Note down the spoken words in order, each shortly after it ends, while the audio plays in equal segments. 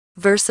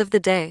Verse of the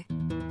day,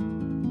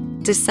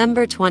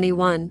 December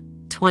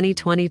 21,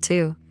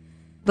 2022.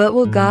 But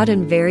will God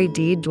in very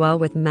deed dwell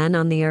with men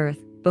on the earth?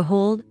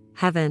 Behold,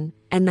 heaven,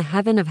 and the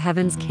heaven of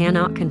heavens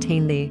cannot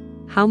contain thee.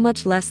 How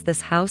much less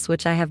this house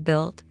which I have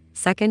built?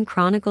 2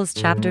 Chronicles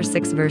chapter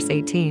 6 verse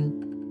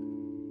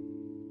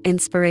 18.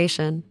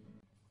 Inspiration.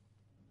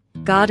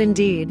 God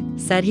indeed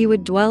said he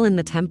would dwell in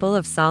the temple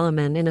of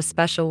Solomon in a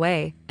special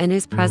way, and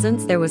his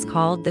presence there was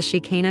called the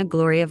Shekinah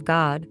Glory of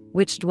God,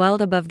 which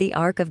dwelled above the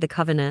Ark of the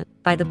Covenant,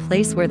 by the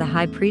place where the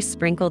high priest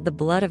sprinkled the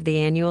blood of the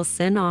annual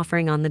sin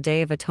offering on the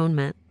Day of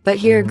Atonement. But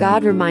here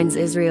God reminds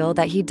Israel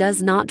that he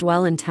does not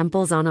dwell in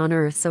temples on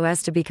earth so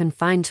as to be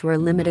confined to or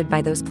limited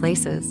by those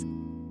places.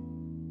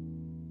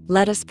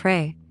 Let us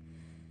pray.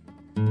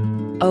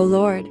 O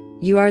Lord,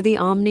 you are the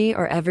omni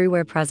or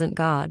everywhere present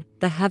God.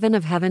 The heaven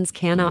of heavens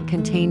cannot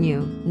contain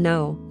you.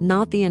 No,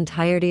 not the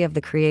entirety of the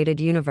created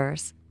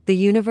universe. The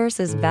universe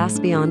is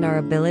vast beyond our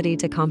ability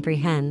to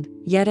comprehend,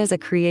 yet as a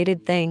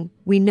created thing,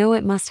 we know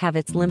it must have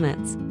its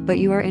limits, but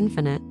you are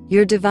infinite.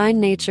 Your divine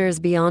nature is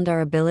beyond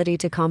our ability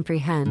to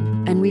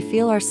comprehend, and we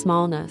feel our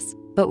smallness,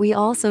 but we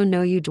also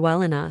know you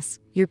dwell in us,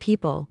 your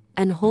people,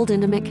 and hold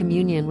intimate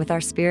communion with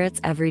our spirits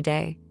every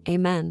day.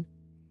 Amen.